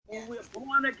when we're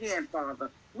born again, Father.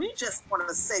 We just want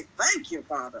to say thank you,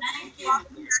 Father. Thank you. Father,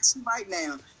 we ask you right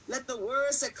now, let the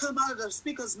words that come out of the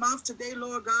speaker's mouth today,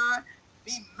 Lord God,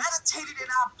 be meditated in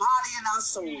our body and our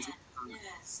souls.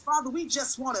 Yes. Father, we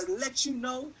just want to let you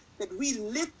know that we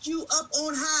lift you up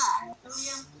on high.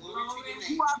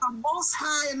 You are the most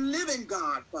high and living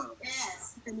God, Father.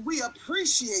 Yes. And we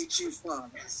appreciate you, Father.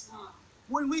 Yes,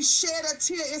 when we shed a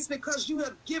tear, it's because you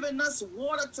have given us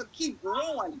water to keep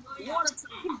growing, water to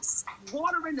keep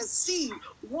watering the seed,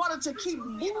 water to keep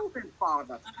moving,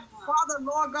 Father. Father,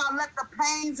 Lord God, let the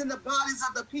pains in the bodies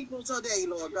of the people today,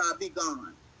 Lord God, be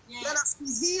gone. Yes. Let us be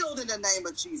healed in the name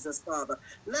of Jesus, Father.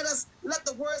 Let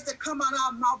the words that come out of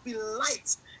our mouth be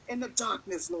light in the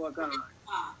darkness, Lord God.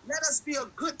 Let us be a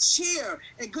good cheer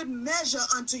and good measure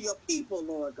unto your people,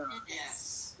 Lord God.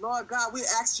 Yes. Lord God, we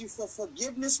ask you for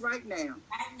forgiveness right now.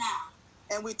 Right now.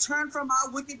 And we turn from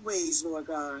our wicked ways, Lord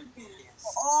God. Yes.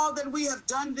 For all that we have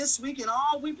done this week and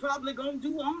all we probably going to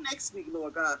do on next week,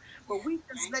 Lord God. But yes. We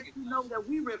just let you know that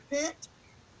we repent.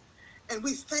 And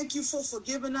we thank you for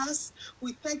forgiving us.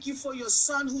 We thank you for your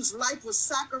son whose life was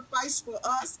sacrificed for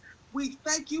us. We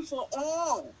thank you for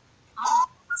all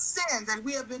the sin that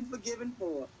we have been forgiven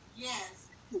for. Yes.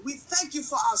 We thank you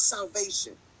for our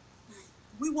salvation.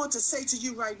 We want to say to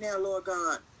you right now, Lord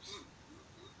God,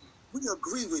 we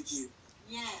agree with you.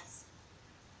 Yes.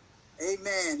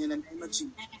 Amen. In the name of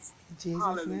Jesus. In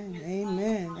Jesus' name.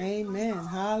 Amen. Amen.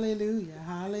 Hallelujah.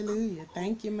 Hallelujah.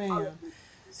 Thank you, ma'am.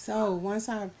 So once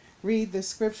I read the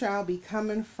scripture, I'll be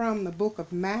coming from the book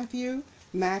of Matthew,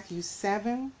 Matthew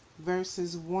 7,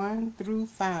 verses 1 through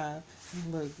 5.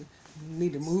 Look, I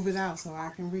need to move it out so I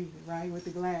can read it, right, with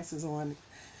the glasses on.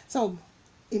 So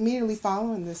immediately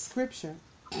following the scripture,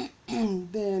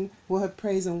 then we'll have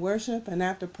praise and worship, and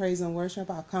after praise and worship,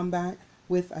 I'll come back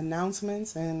with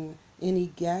announcements and any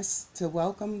guests to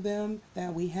welcome them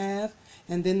that we have.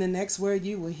 And then the next word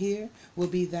you will hear will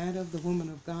be that of the woman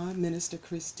of God, Minister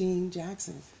Christine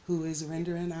Jackson, who is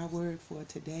rendering our word for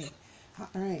today. All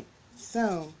right,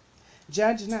 so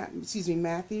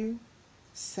Matthew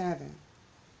 7,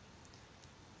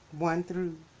 1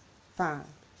 through 5.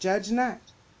 Judge not,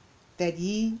 that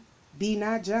ye be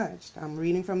not judged. I'm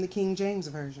reading from the King James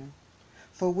Version.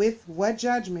 For with what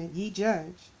judgment ye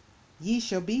judge, ye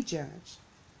shall be judged.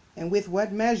 And with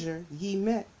what measure ye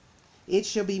met, it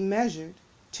shall be measured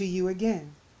to you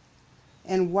again.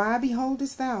 And why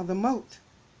beholdest thou the mote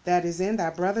that is in thy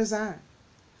brother's eye,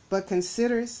 but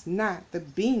considerest not the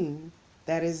beam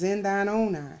that is in thine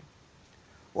own eye?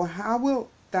 Or how wilt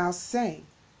thou say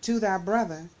to thy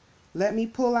brother, let me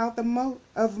pull out the mote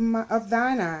of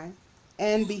thine eye,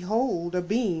 and behold, a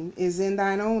beam is in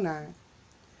thine own eye?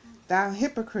 Thou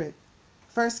hypocrite,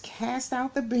 first cast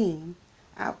out the beam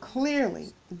out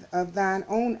clearly of thine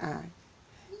own eye,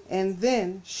 and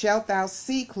then shalt thou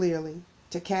see clearly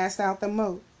to cast out the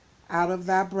mote out of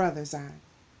thy brother's eye.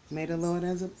 May the Lord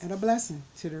add a blessing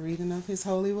to the reading of his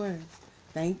holy word.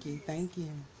 Thank you, thank you.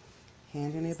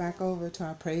 Handing it back over to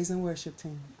our praise and worship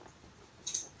team.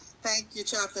 Thank you,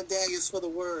 Chaplain Daniels, for the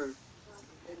word.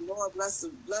 And Lord, bless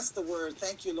the word.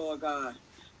 Thank you, Lord God.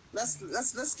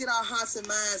 Let's get our hearts and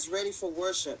minds ready for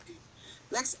worship.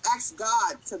 Let's ask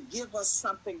God to give us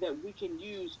something that we can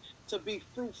use to be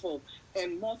fruitful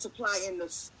and multiply in the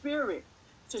spirit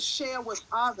to share with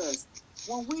others.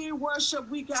 When we worship,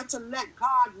 we got to let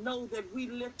God know that we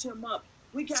lift him up.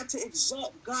 We got to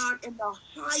exalt God in the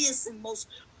highest and most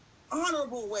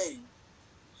honorable way.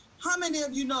 How many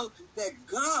of you know that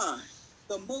God,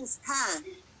 the Most High,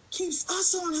 keeps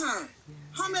us on high?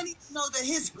 How many know that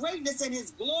his greatness and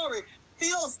his glory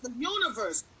fills the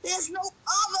universe? There's no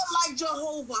other like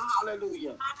Jehovah.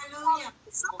 Hallelujah. Hallelujah.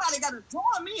 Somebody got to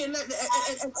join me and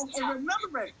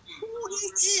remember who he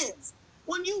is.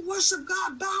 When you worship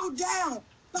God, bow down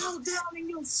in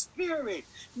your spirit.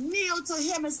 Kneel to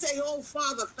him and say, oh,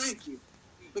 Father, thank you.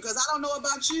 Because I don't know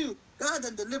about you, God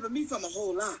done delivered me from a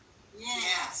whole lot.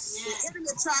 Yes. The enemy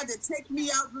tried to take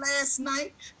me out last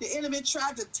night. The enemy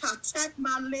tried to attack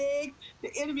my leg.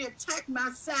 The enemy attacked my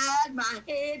side, my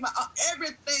head.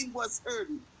 Everything was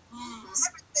hurting.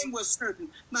 Everything was hurting.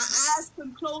 My eyes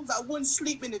couldn't close. I wouldn't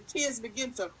sleep, and the tears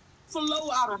began to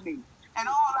flow out of me. And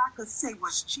all I could say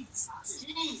was Jesus.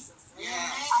 Jesus.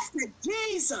 Yes. I said,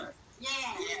 Jesus.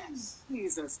 Yes.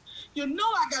 Jesus. You know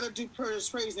I got to do praise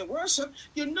and worship.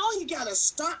 You know he got to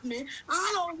stop me.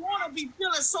 I don't want to be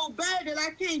feeling so bad that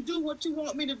I can't do what you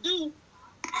want me to do.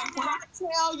 When I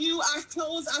tell you I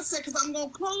said, because I'm going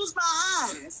to close my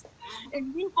eyes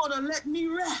and you're going to let me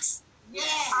rest. Yeah.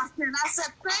 I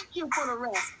said, thank you for the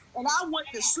rest. And I went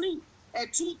to sleep.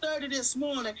 at 2:30 this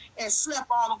morning and slept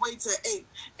all the way to 8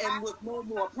 and with no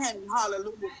more pain.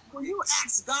 Hallelujah. When you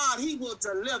ask God, he will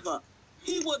deliver.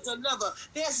 He will deliver.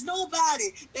 There's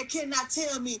nobody that cannot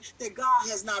tell me that God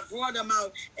has not brought them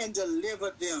out and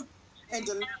delivered them. And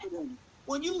delivered them.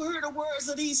 When you hear the words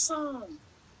of these songs,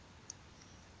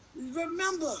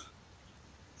 remember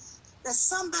that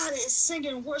somebody is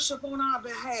singing worship on our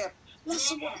behalf.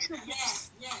 Let's worship.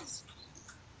 Yes.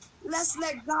 Let's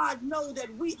let God know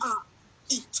that we are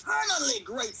eternally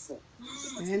grateful.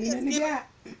 Standing in the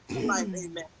gap.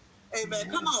 Amen. Amen.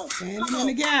 Come on. Standing in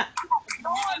the gap.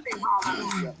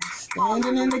 Hallelujah.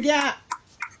 Standing in the gap.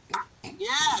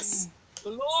 Yes.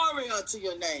 Glory unto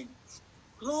your name.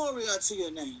 Glory unto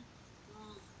your name.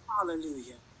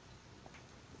 Hallelujah.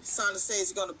 Sonny says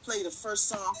he's going to play the first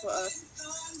song for us.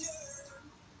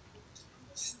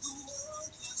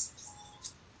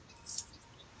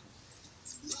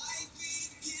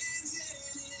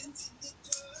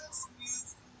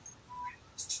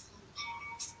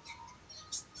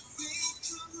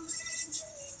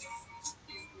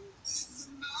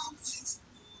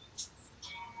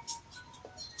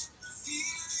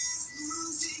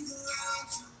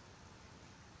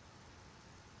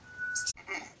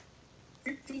 Add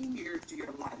 15 years to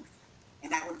your life,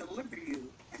 and I will deliver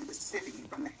you and the city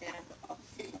from the hand of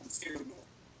King Syria.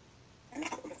 And I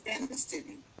will defend the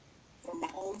city for my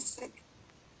own sake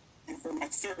and for my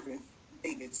servant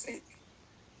David's sake.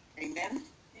 Amen?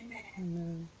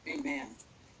 Amen. Amen.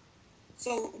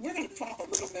 So we're going to talk a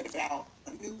little bit about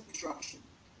a new construction.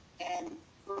 And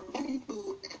for many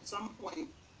who at some point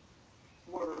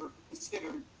were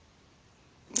considered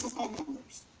new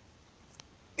homeowners,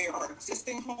 there are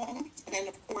existing homes, and then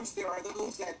of course there are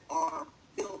those that are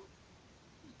built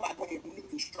by way of new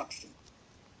construction.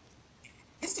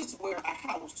 This is where a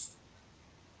house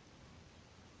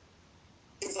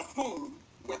is a home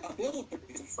where a builder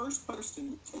is the first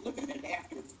person to live in it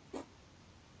after it's built.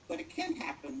 But it can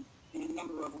happen in a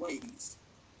number of ways.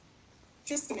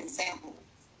 Just an example,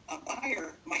 a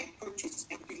buyer might purchase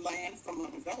empty land from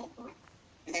a developer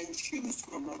and then choose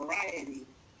from a variety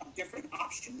of different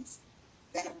options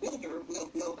that a builder will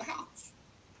build a house.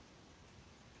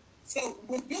 So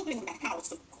when building a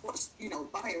house, of course,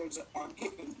 buyers are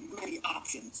given many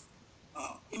options.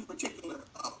 In particular,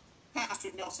 Pastor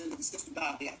Nelson and Sister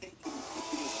Dottie, I think,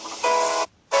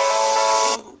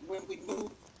 when we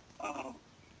moved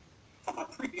from our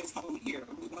previous home here,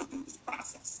 we went through this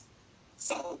process.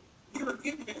 So we were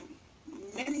given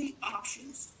many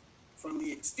options from the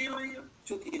exterior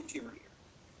to the interior.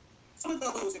 Some of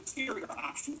those exterior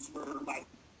options were like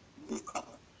roof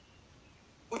color,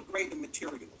 what grade of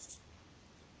materials.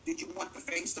 Did you want the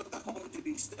face of the home to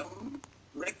be stone,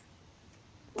 brick,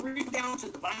 or even down to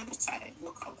the vinyl siding,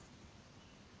 what color?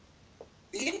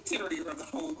 The interior of the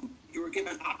home, you were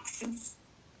given options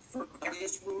for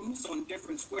various rooms on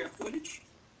different square footage.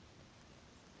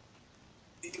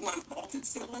 Did you want vaulted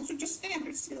ceilings or just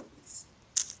standard ceilings?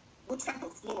 What type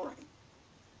of flooring?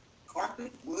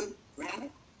 Carpet, wood,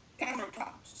 granite,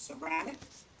 countertops, ceramic,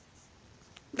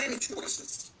 many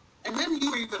choices. And then you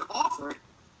were even offered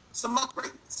some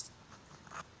upgrades.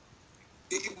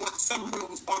 Did you want some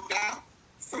rooms bumped out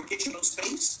for additional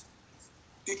space?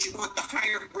 Did you want the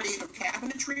higher grade of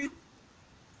cabinetry?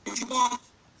 Did you want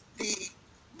the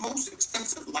most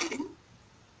expensive lighting,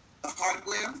 the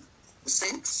hardware, the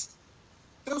sinks?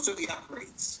 Those are the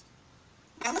upgrades.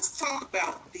 Now let's talk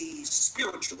about the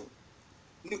spiritual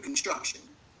new construction.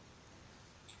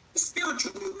 The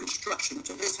spiritual new construction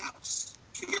to this house,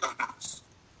 to your house,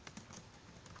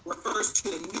 refers to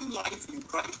a new life in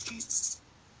Christ Jesus.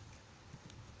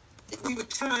 If we would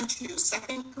turn to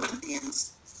 2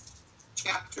 Corinthians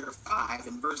chapter 5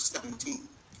 and verse 17.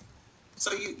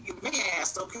 So you may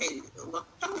ask, okay, well,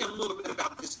 tell me a little bit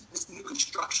about this new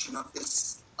construction of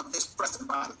this present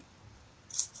body.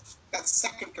 That's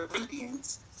 2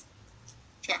 Corinthians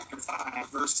chapter 5,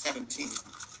 verse 17.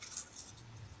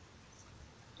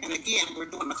 And again, we're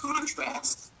doing the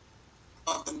contrast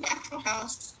of the natural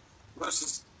house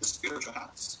versus the spiritual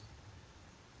house.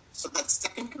 So that's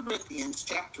 2 Corinthians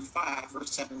chapter 5,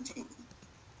 verse 17.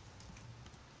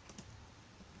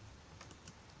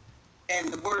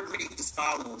 And the word reads as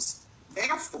follows: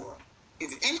 Therefore,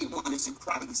 if anyone is in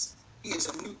Christ, he is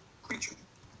a new creature.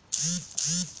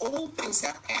 Old things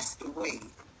have passed away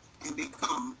and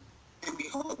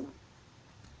behold,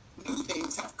 new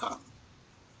things have come.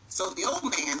 So the old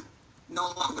man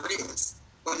no longer is,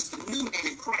 but it's the new man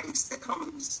in Christ that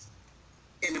comes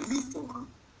in a new form,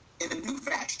 in a new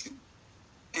fashion,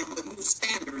 and with new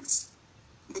standards,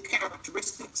 new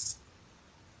characteristics,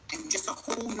 and just a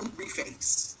whole new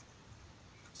reface.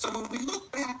 So when we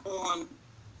look back on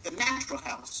the natural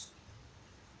house,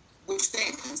 which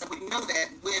stands, and we know that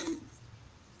when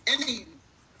any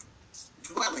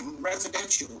dwelling,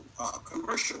 residential,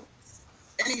 commercial,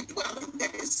 any dwelling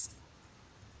that is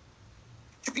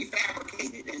to be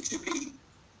fabricated and to be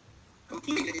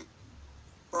completed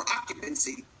for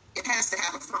occupancy, it has to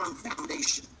have a firm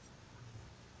foundation.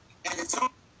 And it's all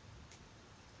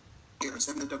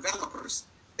and the developers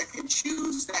that can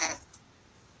choose that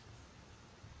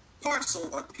parcel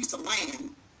or piece of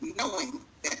land, knowing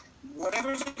that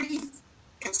whatever is underneath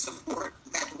can support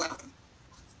that dwelling.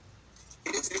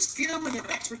 It is their skill and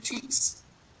their expertise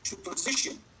to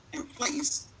position and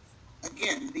place,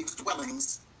 again, these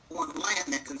dwellings on land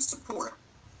that can support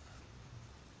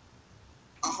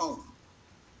a home.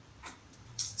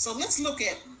 So let's look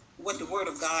at what the Word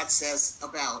of God says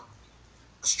about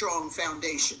a strong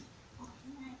foundation.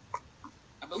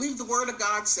 I believe the Word of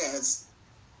God says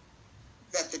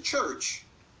that the church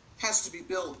has to be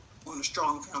built on a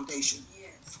strong foundation,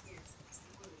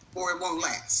 or it won't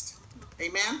last.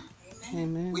 Amen?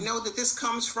 Amen. We know that this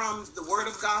comes from the Word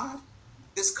of God.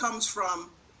 This comes from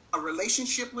a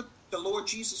relationship with the Lord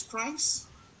Jesus Christ.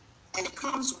 And it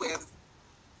comes with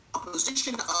a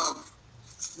position of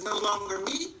no longer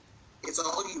me, it's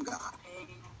all you, God.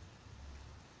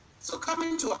 So come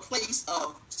into a place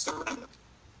of surrender.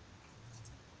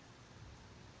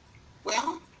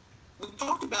 Well, we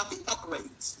talked about the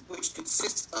upgrades, which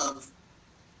consist of,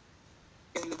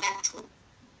 in the natural,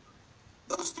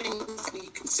 those things that we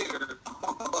consider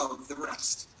above the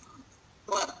rest.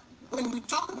 But when we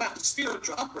talk about the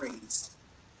spiritual upgrades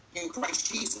in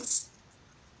Christ Jesus,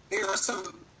 there are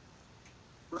some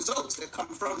results that come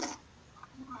from that.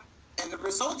 And the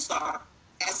results are,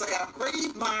 as I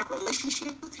upgrade my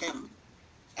relationship with Him,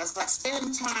 as I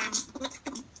spend time with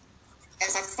Him,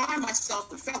 as I find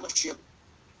myself in fellowship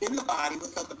in the body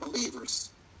with other believers,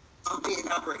 I'm being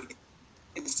upgraded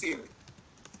in the spirit.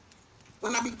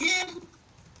 When I begin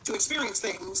to experience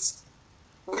things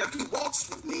where He walks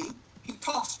with me, He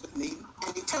talks with me,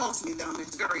 and He tells me that I'm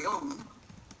His very own,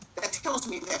 that tells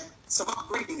me that some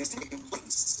upgrading is taking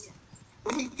place.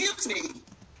 When He gives me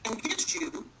and gives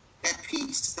you that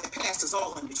peace that passes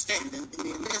all understanding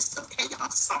in the midst of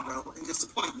chaos, sorrow, and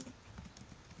disappointment.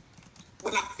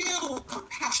 When I feel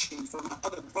compassion for my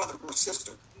other brother or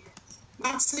sister,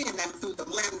 not seeing them through the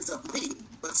lens of me,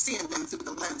 but seeing them through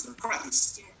the lens of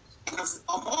Christ. And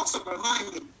I'm also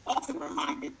often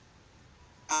reminded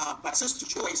by Sister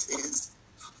Joyce is,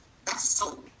 that's a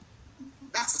soul.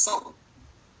 That's a soul.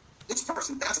 This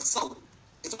person, that's a soul.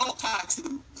 It's all tied to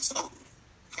the soul.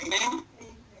 Amen?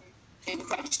 In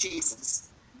Christ Jesus.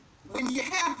 When you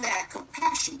have that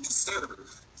compassion to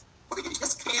serve, where you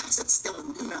just can't sit still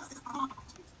and do nothing,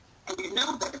 and you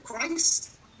know that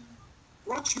Christ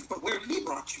brought you from where He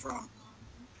brought you from,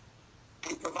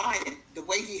 and provided the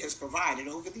way He has provided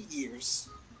over the years,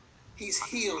 He's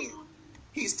healed,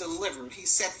 He's delivered, He's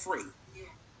set free.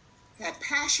 That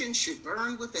passion should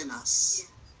burn within us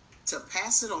to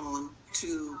pass it on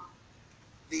to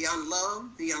the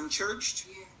unloved, the unchurched,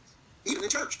 even the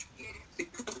church.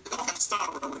 Because we all have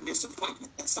sorrow and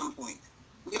disappointment at some point.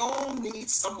 We all need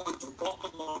someone to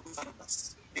walk alongside of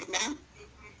us. Amen?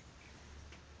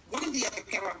 One of the other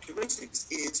characteristics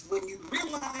is when you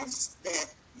realize that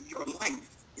your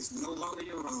life is no longer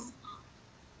your own.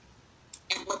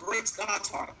 And what breaks God's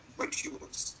heart breaks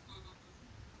yours.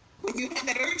 When you have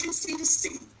that urgency to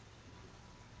see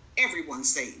everyone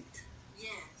saved.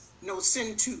 No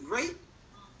sin too great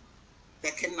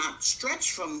that cannot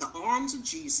stretch from the arms of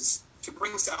Jesus to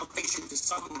bring salvation to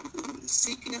someone who is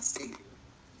seeking a Savior,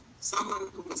 someone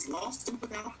who is lost and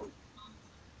without hope.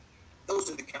 Those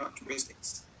are the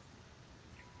characteristics.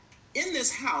 In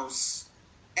this house,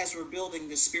 as we're building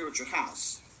this spiritual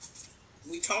house,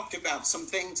 we talked about some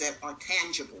things that are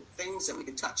tangible, things that we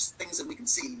can touch, things that we can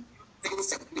see, things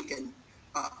that we can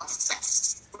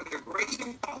assess for their grade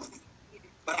and quality.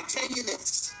 But I tell you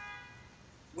this,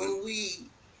 when we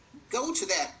go to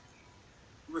that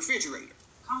refrigerator,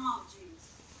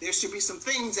 there should be some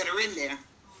things that are in there,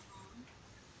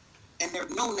 and they're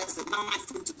known as the 9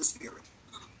 fruits of the Spirit.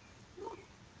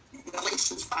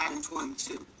 Galatians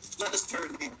 5:22. Let us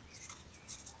turn there.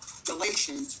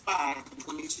 Galatians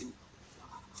 5:22.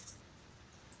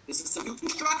 This is a new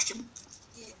construction,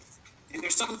 and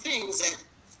there's some things that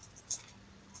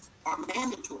are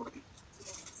mandatory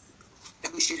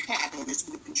that we should have in this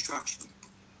new construction.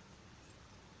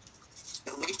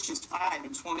 Galatians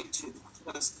 5:22.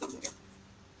 Let us go there.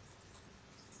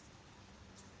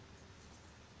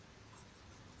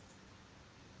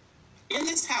 In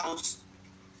this house,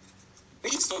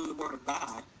 based on the Word of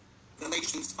God,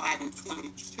 Galatians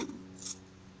 5:22.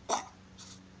 But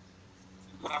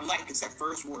what I like is that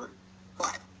first word,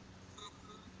 but.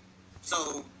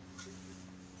 So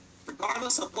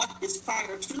regardless of what is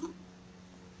prior to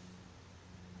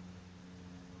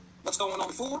what's going on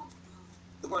before,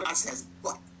 the word God says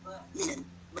but, meaning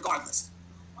regardless.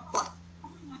 But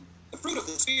the fruit of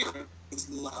the Spirit is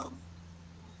love,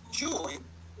 joy,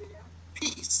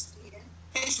 peace,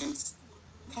 patience,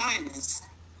 kindness,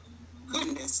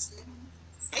 goodness,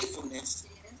 faithfulness,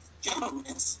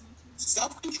 gentleness,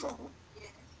 self-control.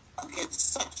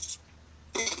 Against such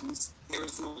things there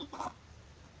is no law.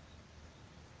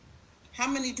 How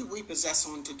many do we possess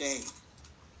on today?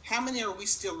 How many are we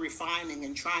still refining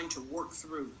and trying to work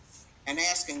through and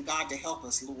asking God to help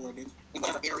us, Lord, in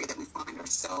whatever area that we find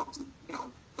ourselves,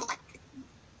 like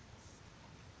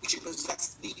we should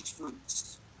possess these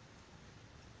fruits,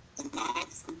 the 9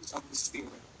 fruits of the Spirit.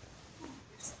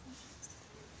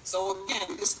 So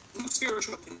again, this new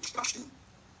spiritual construction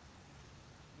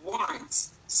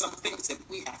warrants some things that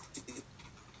we have to do.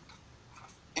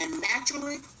 And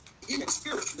naturally, even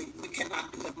spiritually, we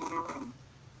cannot do them on our own.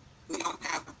 We don't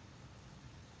have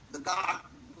the God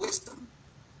wisdom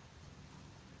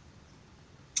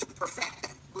to perfect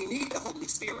it. We need the Holy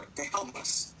Spirit to help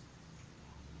us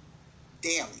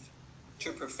daily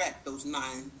to perfect those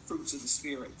 9 fruits of the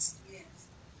spirits. Yes.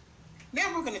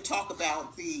 Now we're going to talk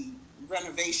about the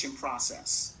renovation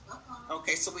process.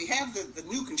 Okay, so we have the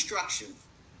new construction.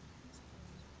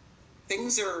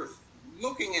 Things are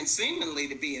looking and seemingly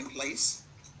to be in place.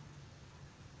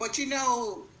 But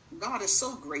God is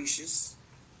so gracious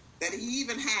that he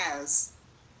even has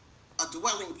a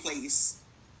dwelling place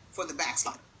for the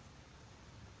backslider,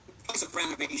 a place of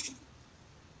renovation.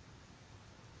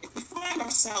 If we find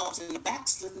ourselves in a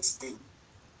backslidden state,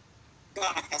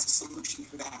 God has a solution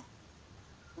for that.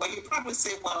 Well, you probably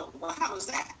say, well, how is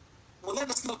that? Well,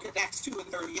 let us look at Acts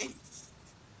 2:38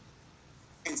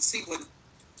 and see what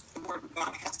the Word of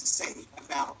God has to say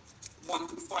about one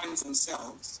who finds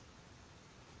themselves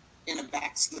in a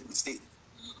backslidden state.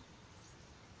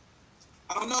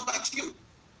 I don't know about you,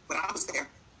 but I was there.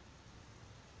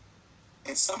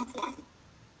 At some point,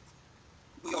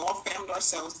 we all found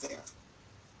ourselves there.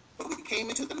 But we came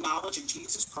into the knowledge of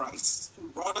Jesus Christ, who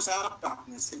brought us out of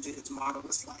darkness into his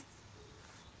marvelous light.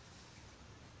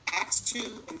 Acts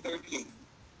 2:38.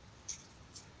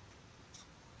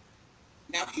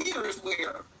 Now here is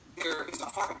where there is a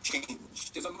heart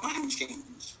change, there's a mind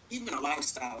change, even a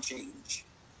lifestyle change.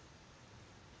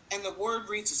 And the word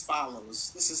reads as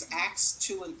follows. This is Acts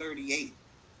 2:38.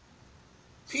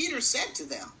 Peter said to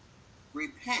them,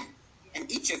 repent,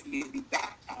 and each of you be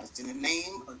baptized in the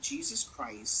name of Jesus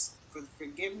Christ for the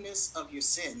forgiveness of your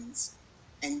sins,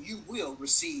 and you will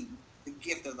receive the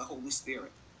gift of the Holy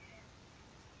Spirit.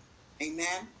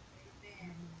 Amen?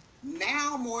 Amen.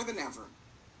 Now more than ever,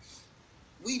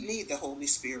 we need the Holy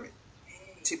Spirit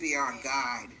to be our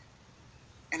guide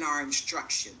and our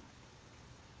instruction,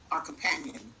 our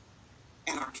companion,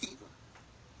 and our keeper.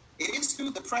 It is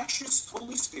through the precious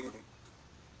Holy Spirit,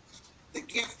 the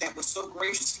gift that was so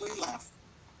graciously left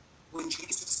when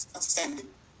Jesus ascended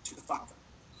to the Father.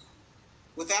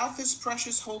 Without this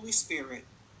precious Holy Spirit,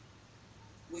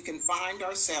 we can find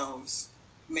ourselves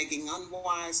making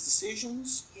unwise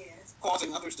decisions, yes,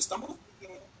 causing others to stumble,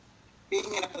 yes,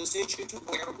 being in a position to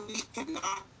where we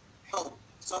cannot help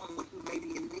someone who may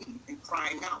be in need and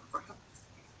crying out for help.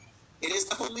 It is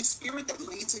the Holy Spirit that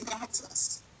leads and guides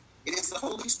us. It is the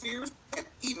Holy Spirit that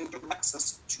even directs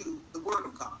us to the Word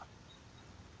of God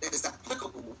that is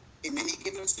applicable in any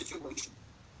given situation.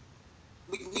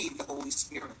 We need the Holy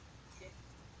Spirit.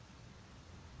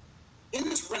 In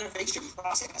this renovation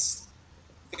process,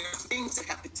 there are things that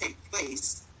have to take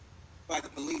place by the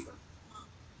believer.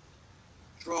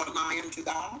 Draw nigh unto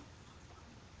God,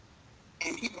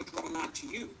 and he will draw nigh to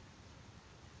you.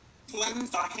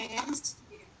 Cleanse our hands,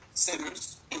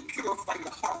 sinners, and purify your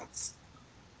hearts,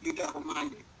 you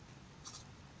double-minded.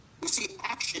 You see,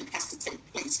 action has to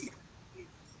take place here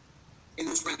in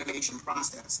this renovation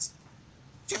process.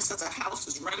 Just as a house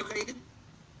is renovated,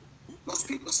 most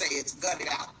people say it's gutted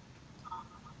out.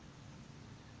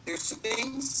 There's some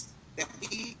things that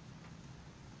we,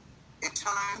 at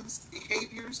times,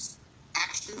 behaviors,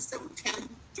 actions that we tend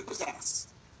to possess.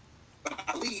 But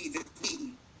I believe if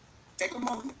we take a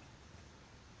moment,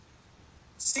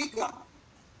 seek God,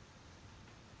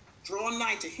 draw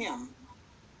nigh to him,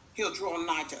 he'll draw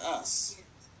nigh to us.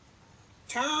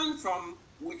 Turn from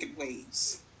wicked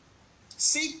ways.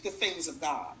 Seek the things of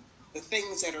God, the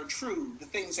things that are true, the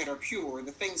things that are pure,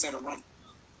 the things that are right.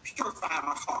 Purify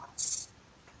our hearts.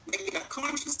 Make it a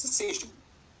conscious decision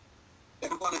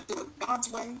that I'm going to do it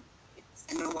God's way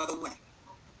and no other way.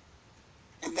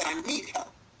 And that I need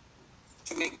help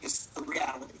to make this a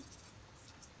reality.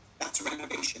 That's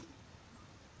renovation.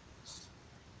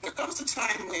 There comes a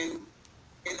time when,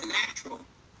 in the natural,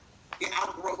 you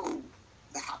outgrow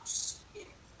the house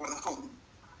or the home.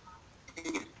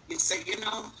 And you say,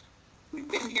 we've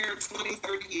been here 20,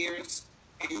 30 years,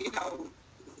 and,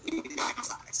 we need to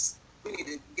downsize. We need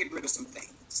to get rid of some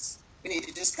things. We need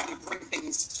to just kind of bring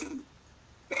things to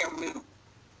bare minimum,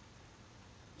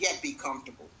 yet be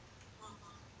comfortable.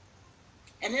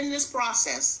 And in this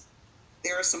process,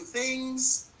 there are some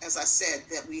things, as I said,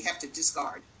 that we have to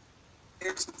discard.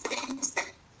 There are some things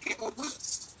that can't go with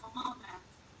us.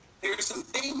 There are some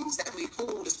things that we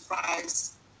hold as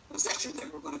prized possessions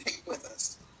that we're going to take with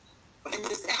us. But in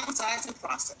this downsizing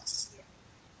process,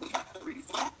 we have to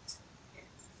reflect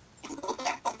and go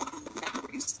back on the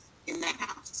memories in that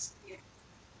house.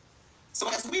 So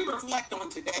as we reflect on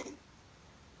today,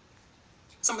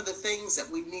 some of the things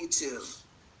that we need to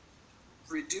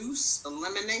reduce,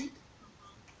 eliminate,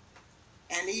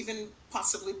 and even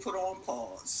possibly put on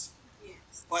pause.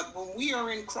 But when we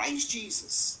are in Christ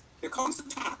Jesus, there comes a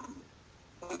time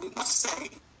when we must say,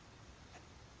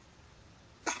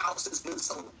 the house has been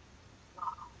sold.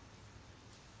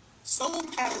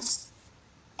 Sold has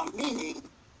a meaning,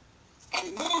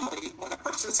 and normally when a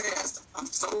person says, I'm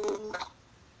sold out,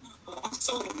 I'm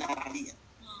sold on that idea.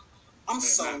 I'm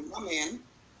sold, I'm in.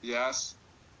 Yes.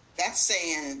 That's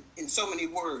saying, in so many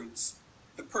words,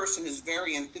 the person is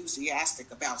very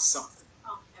enthusiastic about something.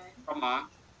 Okay. Come on.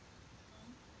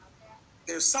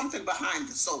 There's something behind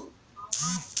the soul.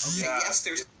 Okay. Yeah. Yes,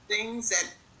 there's things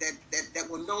that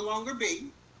will no longer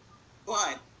be,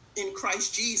 but in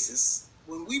Christ Jesus,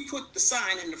 when we put the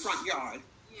sign in the front yard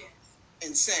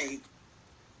and say,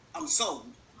 I'm sold,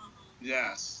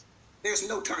 yes, there's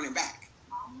no turning back.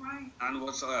 All right. None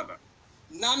whatsoever.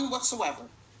 None whatsoever.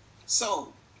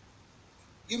 So,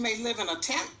 you may live in a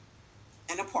tent,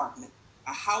 an apartment,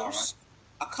 a house,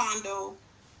 a condo,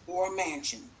 or a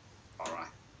mansion. All right.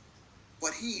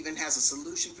 But he even has a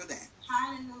solution for that.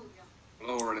 Hallelujah.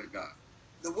 Glory to God.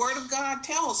 The Word of God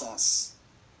tells us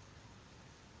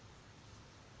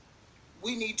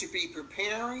we need to be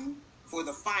preparing for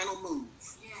the final move.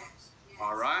 Yes.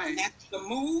 All right. And that's the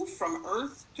move from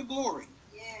earth to glory.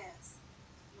 Yes.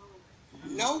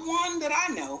 No one that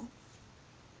I know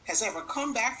has ever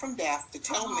come back from death to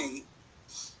tell me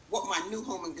what my new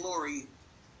home in glory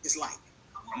is like.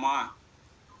 Come on.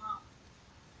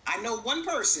 I know one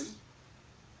person,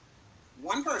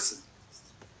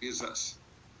 Jesus.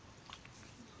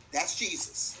 That's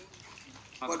Jesus.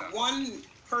 Okay. But one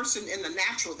person in the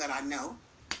natural that I know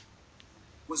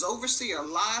was overseer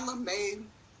Lila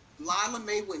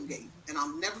Mae Wingate. And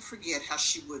I'll never forget how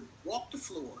she would walk the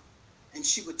floor and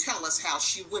she would tell us how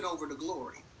she went over to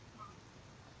glory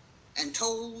and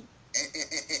told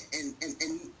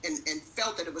and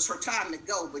felt that it was her time to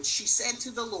go. But she said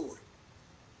to the Lord,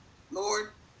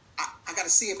 I got to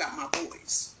see about my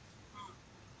boys.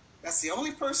 That's the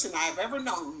only person I've ever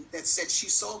known that said she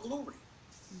saw glory.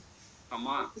 Come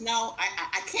on. No,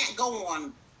 I can't go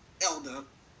on Elder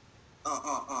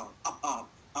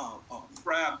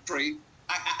Crabtree.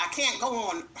 I can't go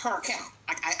on her account.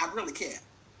 I really can't.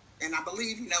 And I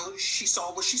believe, she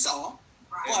saw what she saw.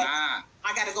 Right. But Amen.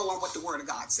 I got to go on what the Word of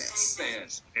God says.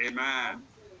 Says, amen.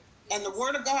 And the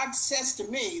Word of God says to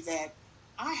me that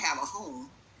I have a home.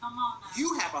 Come on now.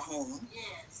 You have a home.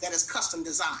 Yes. That is custom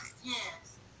designed.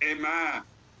 Yes. Amen.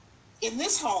 In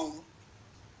this home,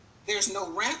 there's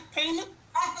no rent payment.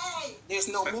 Hey. There's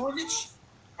no mortgage.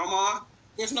 Come on.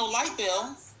 There's no light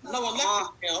bill. No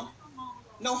electric bill.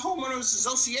 No homeowners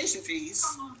association fees.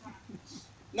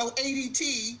 No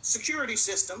ADT security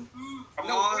system.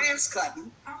 No grass cutting.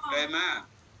 Amen.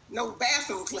 No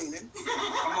bathroom cleaning.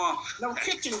 Come on. No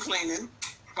kitchen cleaning.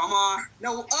 Come on.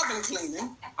 No oven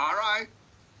cleaning. All right.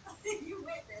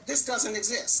 This doesn't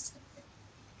exist.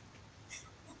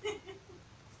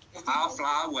 I'll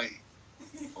fly away.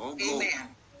 Oh, glory.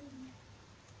 Amen.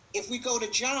 If we go to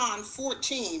John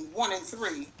 14, 1 and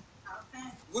 3,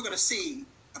 we're going to see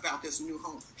about this new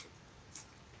home.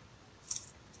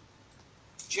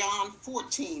 John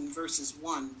 14, verses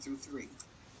 1 through 3.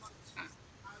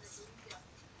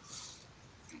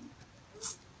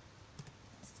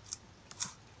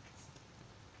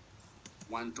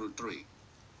 One through three.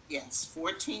 Yes,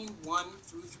 14, 1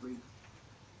 through 3.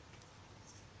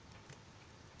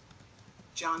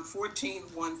 John 14,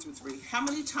 1 through 3. How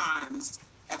many times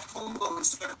at homegoing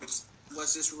service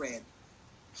was this read?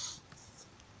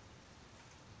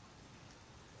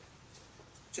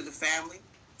 To the family,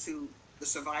 to the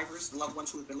survivors, the loved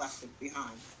ones who have been left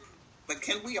behind. But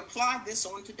can we apply this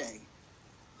on today?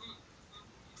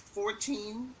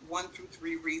 14, 1 through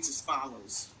 3 reads as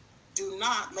follows. Do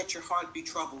not let your heart be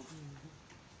troubled.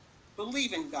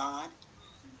 Believe in God.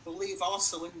 Believe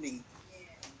also in me.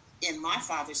 In my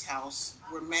Father's house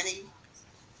were many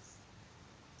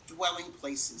dwelling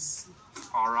places.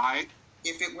 All right.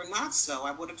 If it were not so,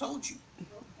 I would have told you.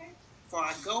 For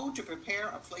I go to prepare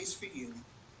a place for you.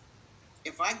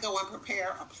 If I go and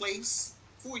prepare a place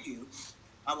for you,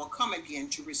 I will come again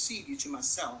to receive you to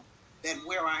myself, that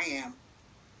where I am,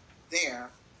 there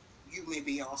you may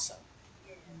be also.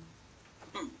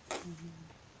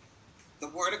 The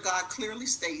Word of God clearly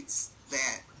states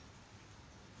that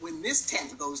when this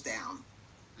tent goes down,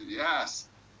 Yes.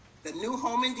 the new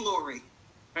home in glory,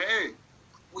 Hey.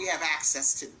 we have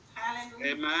access to.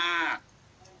 Amen.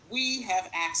 We have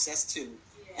access to.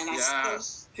 And I Yes.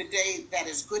 spoke today, that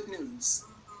is good news.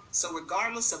 So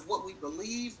regardless of what we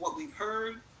believe, what we've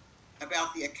heard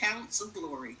about the accounts of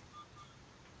glory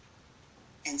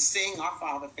and seeing our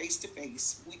Father face to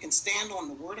face, we can stand on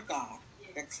the Word of God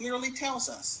that clearly tells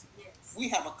us we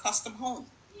have a custom home.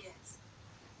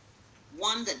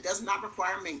 One that does not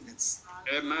require maintenance.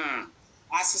 Amen.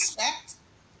 I suspect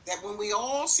that when we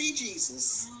all see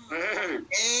Jesus, Hey.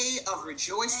 day of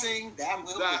rejoicing that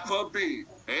will be.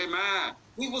 Amen.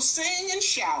 We will sing and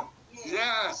shout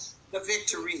Yes. the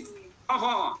victory. Come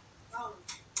on.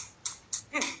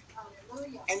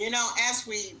 And you know, as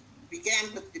we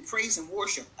began with the praise and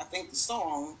worship, I think the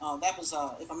song, that was,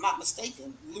 if I'm not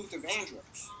mistaken, Luther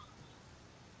Vandross.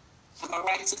 Am I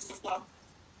right, Sister Flo?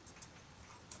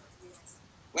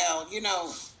 Well, you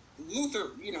know,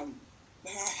 Luther, you know,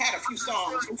 had a few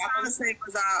songs. It's trying to say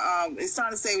it's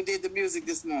trying to say we did the music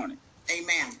this morning.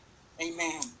 Amen.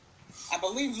 Amen. I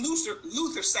believe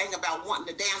Luther sang about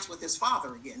wanting to dance with his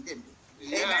father again, didn't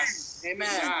he? Yes. Amen.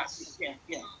 Yes.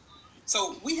 Yeah.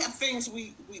 So we have things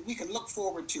we can look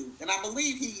forward to. And I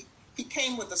believe he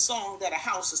came with a song that a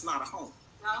house is not a home.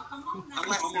 No, come on now.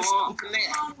 Unless Come there's on. something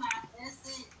there. Come on now.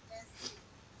 That's it. That's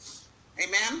it.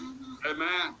 Amen.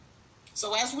 Amen.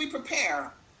 So as we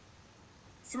prepare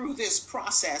through this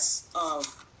process of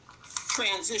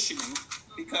transitioning,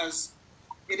 because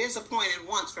it is appointed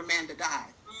once for man to die,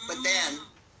 but then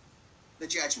the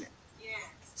judgment. Yes.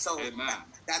 So Amen.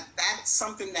 that's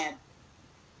something that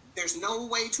there's no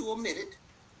way to omit it.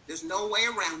 There's no way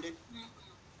around it.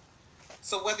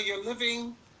 So whether you're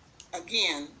living,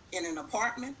 again, in an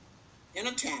apartment, in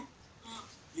a tent,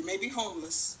 you may be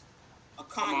homeless, a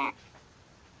Come condo, on.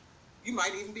 you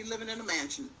might even be living in a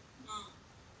mansion,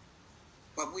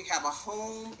 but we have a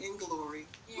home in glory.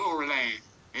 Glory land.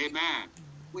 Amen.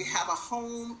 We have a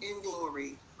home in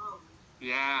glory,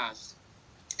 Yes.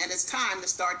 and it's time to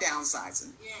start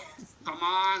downsizing. Yes. Come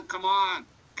on. Come on.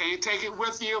 Can you take it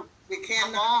with you? We Come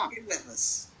cannot on. take it with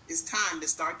us. It's time to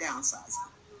start downsizing.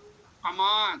 Come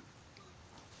on.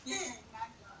 Yeah.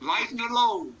 Lighten the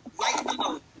load. Lighten the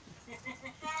load.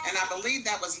 And I believe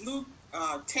that was Luke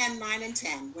 10, 9, and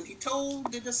 10. When he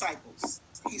told the disciples,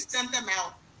 he sent them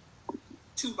out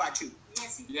 2 by 2.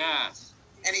 Yes. He did. Yes.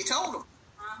 And he told them,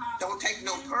 Uh-huh. don't take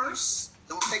no purse,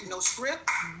 don't take no scrip,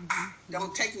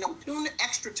 don't take no tunic,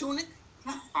 extra tunic,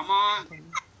 Come on.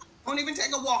 don't even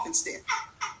take a walking stick.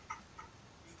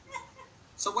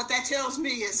 So what that tells me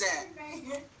is that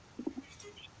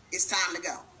it's time to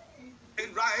go.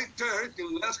 Get right, church,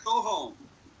 and let's go home.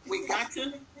 We got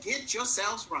to get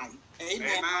yourselves right. Amen.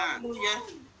 Amen. Hallelujah.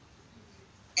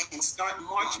 And start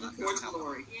marching towards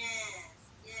glory. Yes.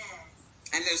 Yes.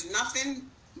 And there's nothing,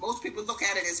 most people look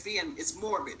at it as being, it's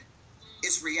morbid.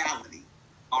 It's reality.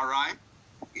 All right.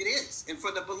 It is. And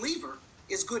for the believer,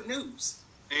 it's good news.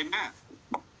 Amen.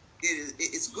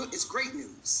 It's good, it's great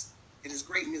news. It is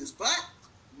great news. But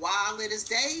while it is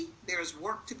day, there is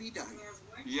work to be done. Yes.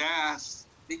 Work. Yes.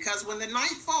 Because when the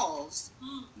night falls,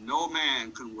 No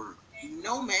man can work.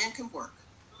 no man can work.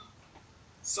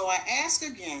 So I ask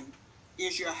again,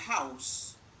 is your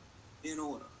house in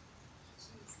order?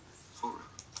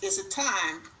 Is it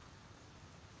time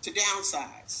to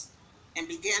downsize and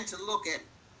begin to look at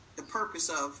the purpose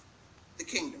of the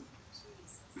kingdom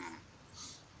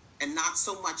and not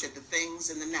so much at the things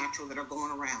in the natural that are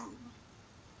going around?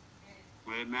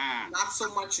 Amen. Not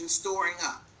so much in storing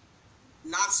up,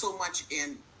 not so much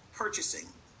in purchasing,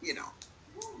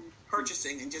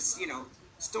 purchasing and just,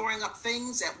 storing up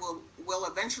things that will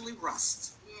eventually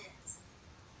rust Yes.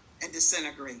 and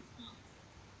disintegrate.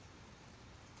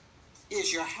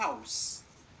 Is your house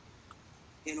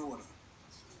in order?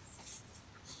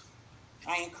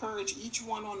 I encourage each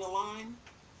one on the line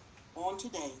on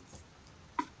today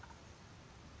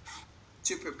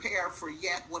to prepare for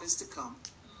yet what is to come.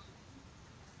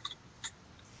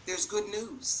 There's good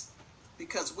news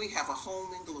because we have a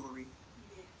home in glory.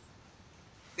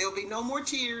 There'll be no more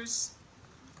tears,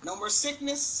 no more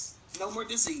sickness, no more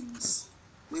disease.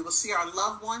 We will see our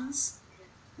loved ones.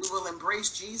 We will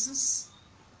embrace Jesus.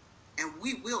 And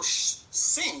we will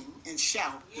sing and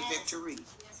shout the victory.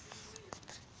 Yes,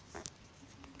 we will.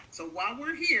 So while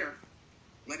we're here,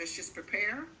 let us just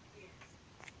prepare. Yes.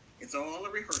 It's all a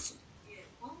rehearsal. Yes.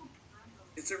 Oh, I know.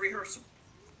 It's a rehearsal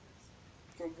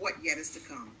for what yet is to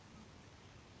come.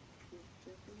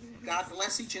 God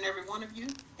bless each and every one of you,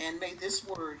 and may this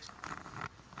word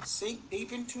sink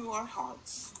deep into our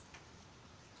hearts.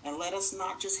 And let us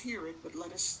not just hear it, but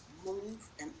let us move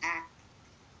and act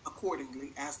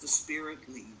accordingly as the Spirit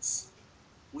leads.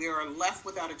 We are left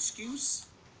without excuse.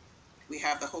 We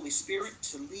have the Holy Spirit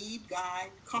to lead, guide,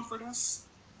 comfort us,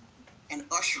 and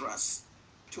usher us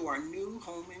to our new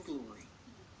home in glory.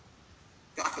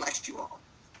 God bless you all.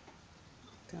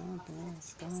 God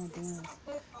bless. God bless.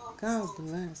 God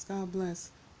bless. God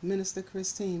bless. Minister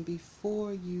Christine,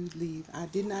 before you leave, I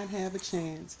did not have a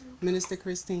chance. Minister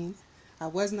Christine, I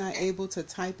was not able to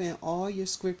type in all your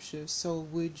scriptures, so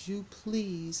would you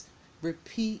please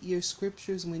repeat your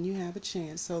scriptures when you have a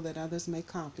chance so that others may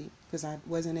copy? Because I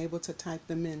wasn't able to type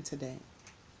them in today.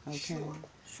 Okay. Sure.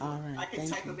 All right. I can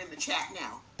Thank type you. them in the chat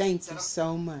now. Thank you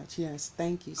so much. Yes,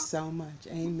 thank you so much.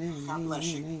 Amen. God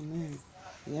bless you. Amen.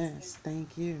 Yes,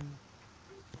 thank you.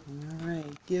 All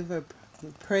right. Give a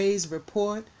praise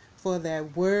report for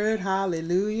that word.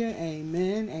 Hallelujah.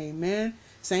 Amen. Amen.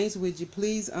 Saints, would you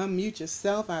please unmute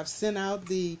yourself? I've sent out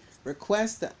the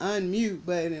request to unmute,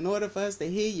 but in order for us to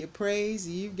hear your praise,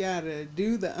 you got to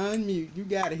do the unmute. You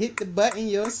got to hit the button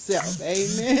yourself.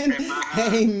 Amen.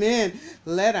 Amen.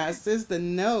 Let our sister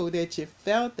know that you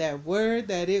felt that word,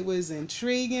 that it was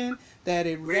intriguing, that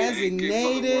it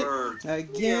resonated.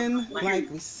 Again, like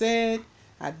we said,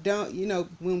 I don't,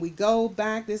 when we go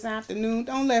back this afternoon,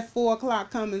 don't let 4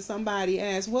 o'clock come and somebody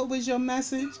ask, what was your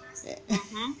message?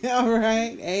 All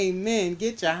right. Amen.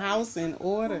 Get your house in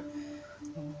order.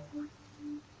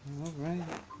 All right.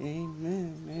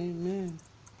 Amen. Amen.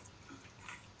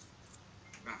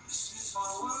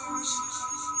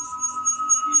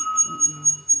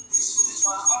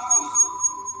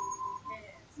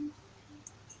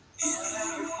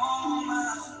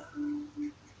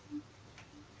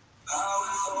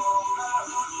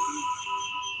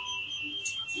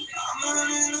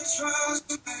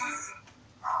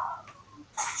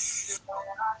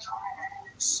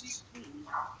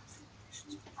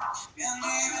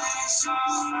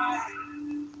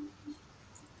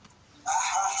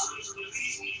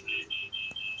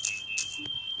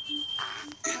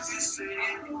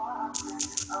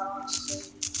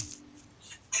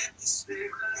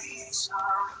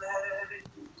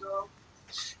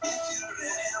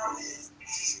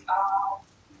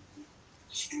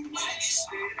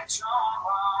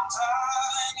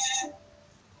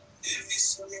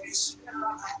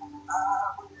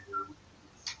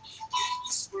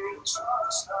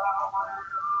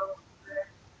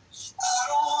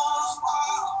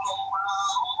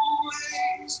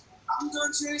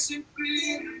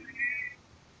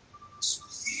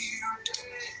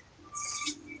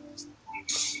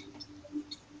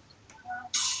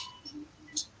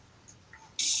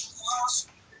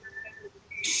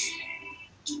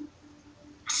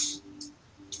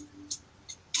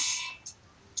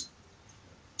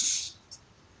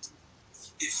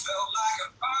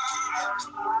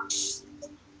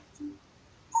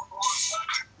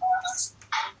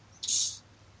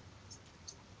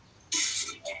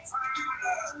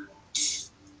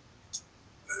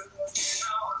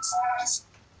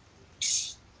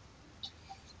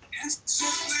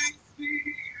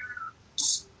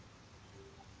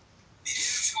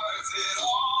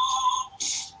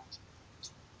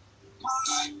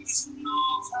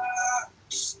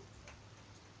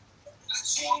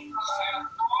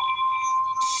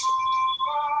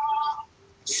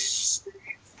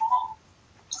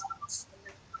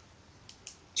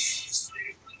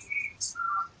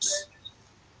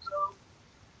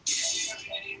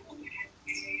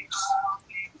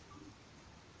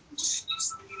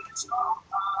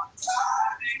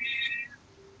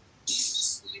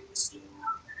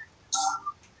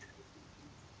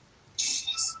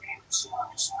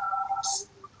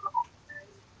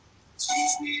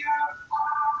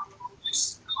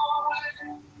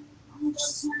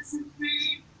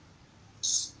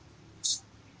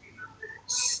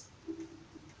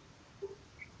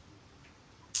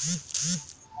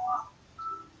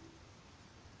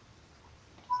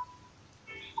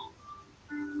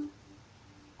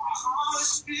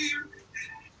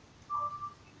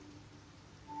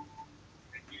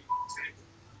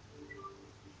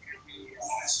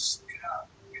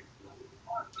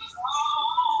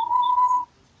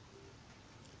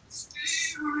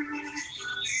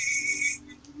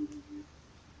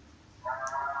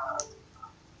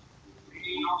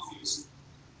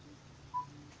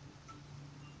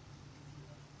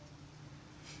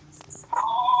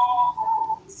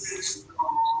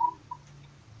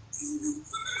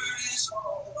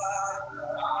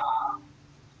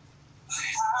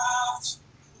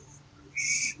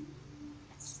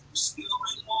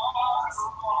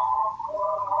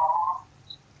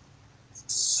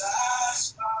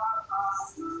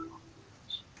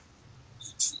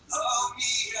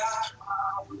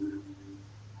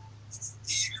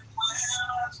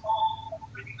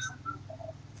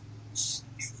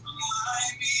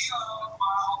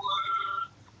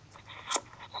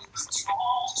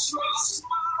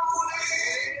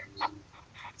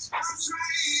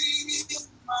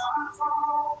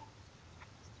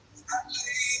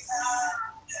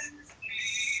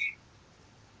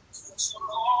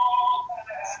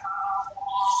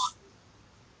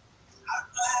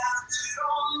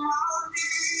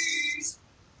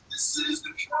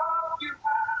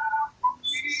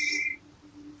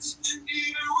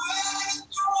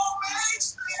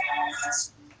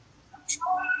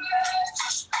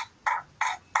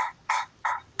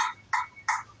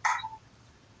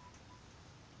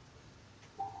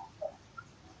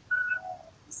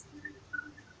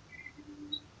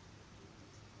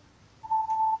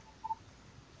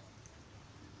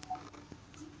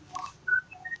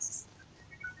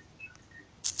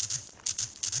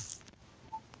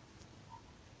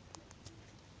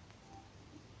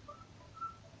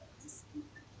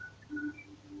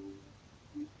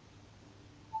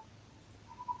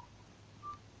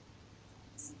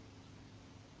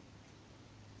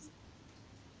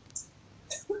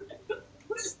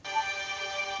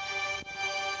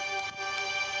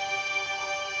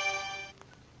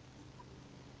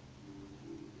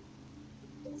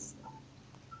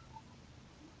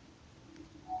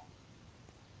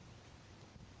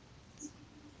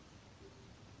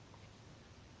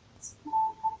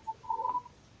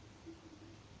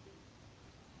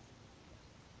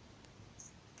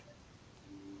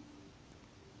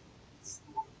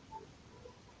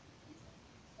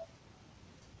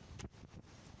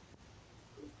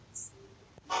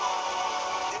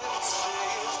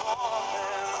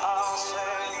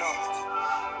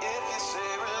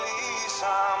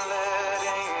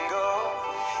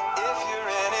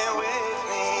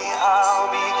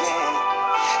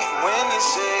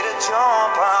 say to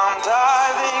jump, I'm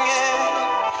diving in.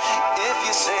 If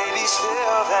you say be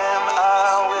still, then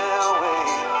I will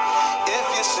wait. If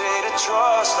you say to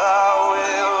trust, I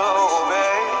will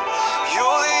obey.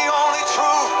 You're the only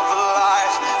truth, the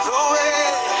life, the way.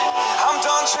 I'm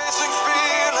done chasing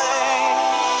feelings.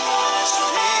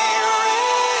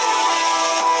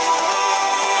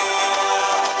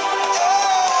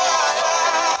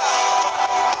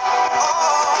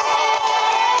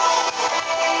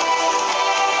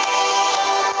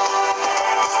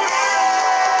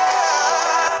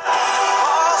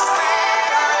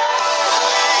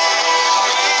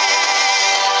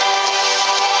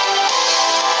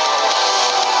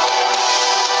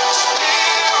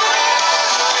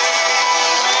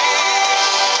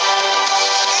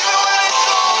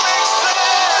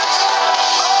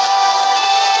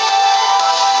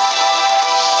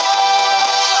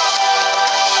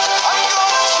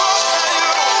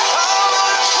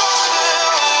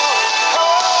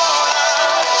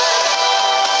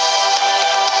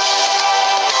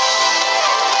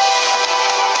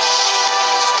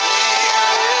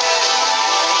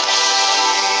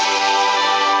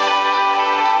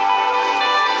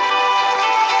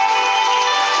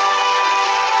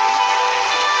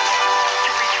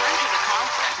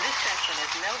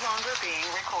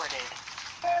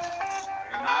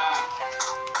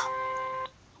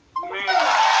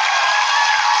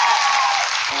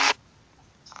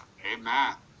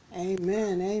 Amen.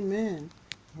 Amen. Amen.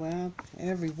 Well,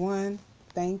 everyone,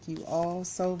 thank you all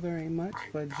so very much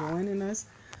for joining us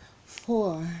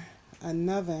for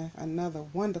another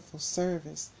wonderful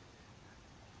service.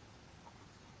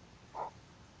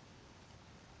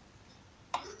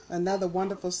 Another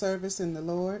wonderful service in the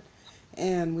Lord.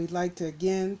 And we'd like to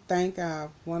again thank our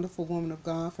wonderful woman of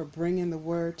God for bringing the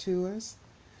word to us.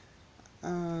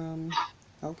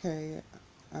 Okay,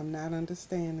 I'm not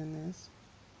understanding this.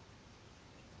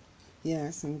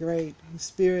 Yes, and great.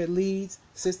 Spirit leads.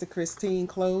 Sister Christine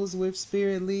closed with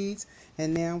Spirit leads.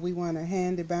 And now we want to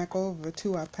hand it back over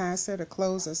to our pastor to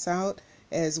close us out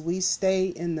as we stay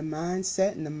in the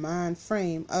mindset and the mind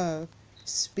frame of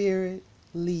Spirit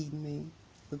lead me.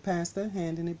 The pastor,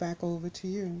 handing it back over to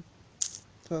you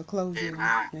for a closing.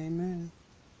 Amen. Amen.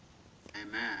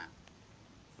 Amen.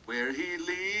 Where he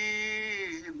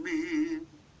lead me,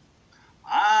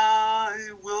 I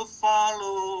will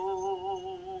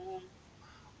follow.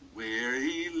 Where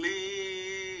he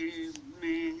lead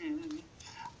me,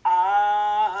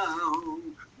 I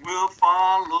will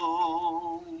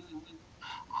follow.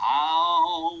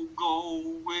 I'll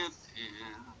go with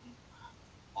him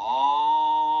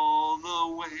all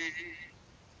the way.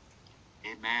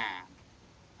 Amen.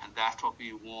 And that's what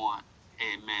we want.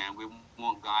 Amen. We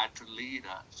want God to lead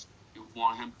us. We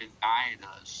want him to guide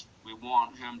us. We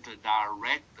want him to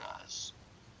direct us.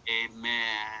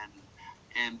 Amen.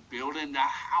 And building the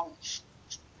house,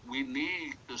 we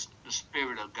need the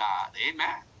Spirit of God.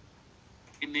 Amen.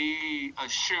 We need a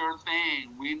sure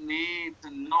thing. We need to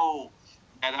know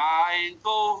that I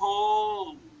go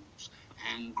home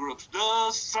and grips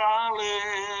the solid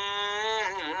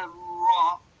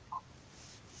rock.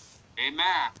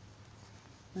 Amen.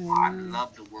 I Amen.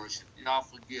 love to worship. Y'all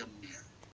forgive me.